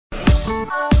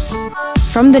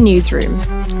From the newsroom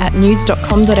at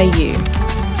news.com.au.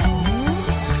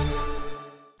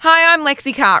 Hi, I'm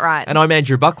Lexi Cartwright. And I'm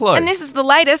Andrew Bucklow. And this is the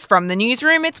latest from the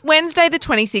newsroom. It's Wednesday the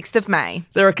 26th of May.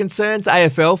 There are concerns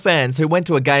AFL fans who went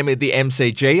to a game at the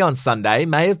MCG on Sunday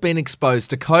may have been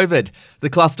exposed to COVID. The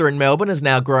cluster in Melbourne has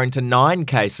now grown to 9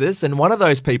 cases, and one of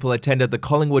those people attended the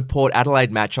Collingwood-Port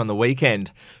Adelaide match on the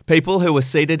weekend. People who were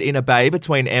seated in a bay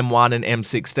between M1 and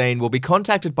M16 will be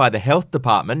contacted by the health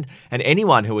department, and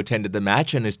anyone who attended the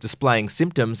match and is displaying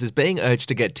symptoms is being urged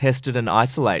to get tested and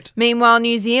isolate. Meanwhile,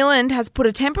 New Zealand has put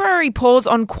a temporary pause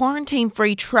on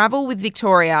quarantine-free travel with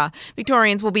Victoria.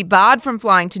 Victorians will be barred from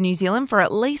flying to New Zealand for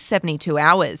at least 72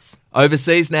 hours.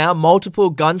 Overseas now, multiple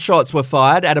gunshots were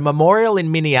fired at a memorial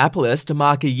in Minneapolis to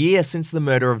mark a year since the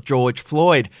murder of George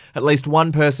Floyd. At least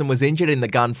one person was injured in the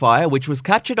gunfire, which was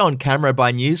captured on camera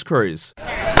by news crews.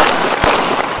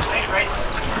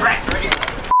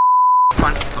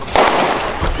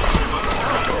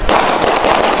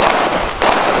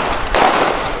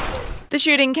 The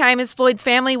shooting came as Floyd's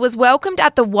family was welcomed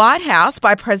at the White House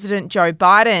by President Joe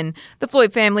Biden. The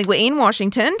Floyd family were in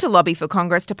Washington to lobby for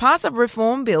Congress to pass a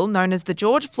reform bill known as the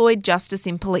George Floyd Justice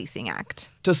in Policing Act.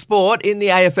 To sport, in the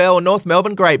AFL, North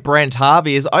Melbourne great Brent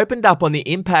Harvey has opened up on the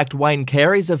impact Wayne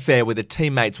Carey's affair with a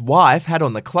teammate's wife had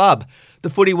on the club. The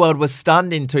footy world was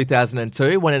stunned in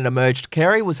 2002 when it emerged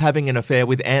Carey was having an affair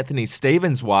with Anthony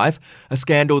Stevens' wife, a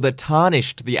scandal that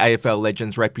tarnished the AFL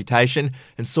legend's reputation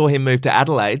and saw him move to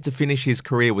Adelaide to finish his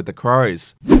career with the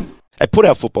Crows. It put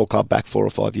our football club back 4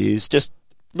 or 5 years, just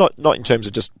not in terms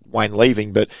of just Wayne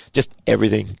leaving, but just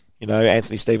everything. You know,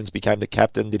 Anthony Stevens became the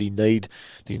captain. Did he need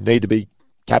to be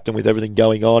captain with everything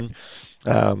going on?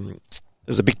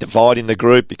 There was a big divide in the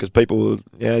group because people were,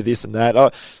 this and that.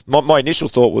 My initial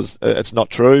thought was it's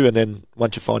not true, and then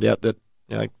once you find out that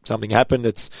something happened,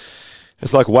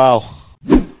 it's like, wow.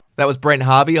 That was Brent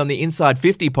Harvey on the Inside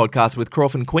 50 podcast with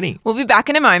Crawford Quinney. We'll be back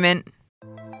in a moment.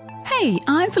 Hey,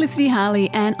 I'm Felicity Harley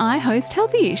and I host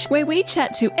Healthyish, where we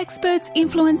chat to experts,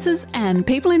 influencers and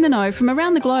people in the know from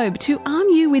around the globe to arm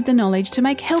you with the knowledge to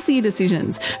make healthier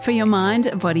decisions for your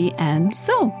mind, body and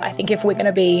soul. I think if we're going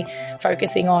to be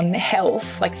focusing on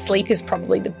health, like sleep is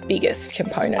probably the biggest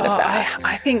component of that.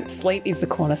 I think sleep is the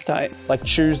cornerstone. Like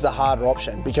choose the harder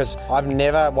option, because I've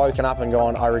never woken up and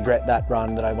gone, I regret that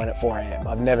run that I went at 4 a.m.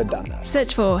 I've never done that.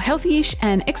 Search for Healthyish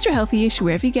and Extra Healthyish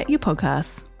wherever you get your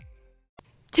podcasts.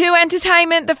 To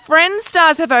entertainment, the Friends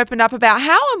stars have opened up about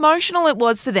how emotional it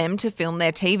was for them to film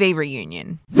their TV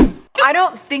reunion. I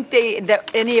don't think that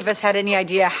any of us had any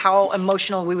idea how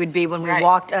emotional we would be when we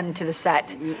walked onto the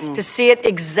set. To see it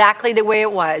exactly the way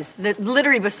it was,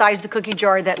 literally besides the cookie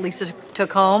jar that Lisa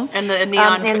took home and the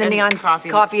neon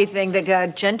coffee thing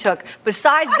that Jen took.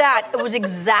 Besides that, it was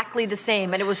exactly the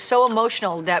same, and it was so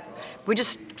emotional that we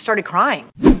just started crying.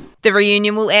 The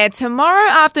reunion will air tomorrow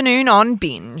afternoon on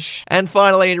Binge. And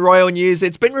finally, in royal news,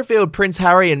 it's been revealed Prince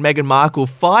Harry and Meghan Markle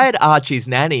fired Archie's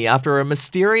nanny after a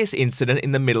mysterious incident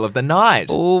in the middle of the night.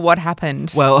 Oh, what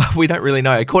happened? Well, we don't really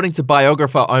know. According to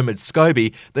biographer Omid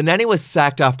Scobie, the nanny was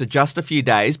sacked after just a few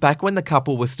days, back when the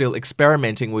couple was still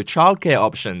experimenting with childcare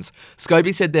options.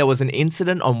 Scobie said there was an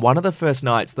incident on one of the first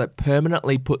nights that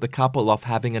permanently put the couple off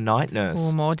having a night nurse.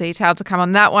 Oh, more detail to come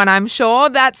on that one, I'm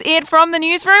sure. That's it from the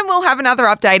newsroom. We'll have another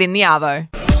update in the Arvo.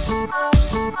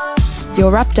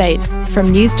 Your update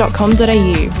from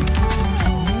news.com.au.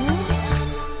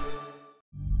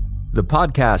 The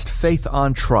podcast Faith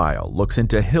on Trial looks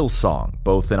into Hillsong,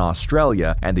 both in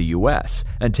Australia and the US,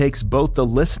 and takes both the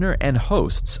listener and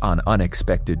hosts on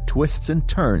unexpected twists and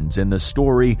turns in the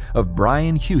story of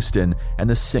Brian Houston and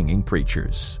the Singing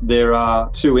Preachers. There are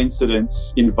 2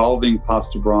 incidents involving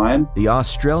Pastor Brian. The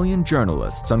Australian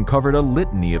journalists uncovered a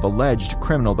litany of alleged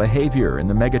criminal behavior in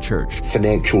the megachurch.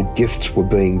 Financial gifts were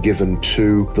being given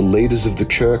to the leaders of the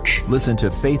church. Listen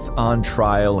to Faith on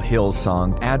Trial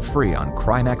Hillsong ad-free on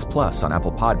Crimex Plus on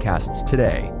Apple Podcasts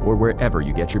today or wherever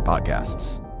you get your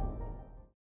podcasts.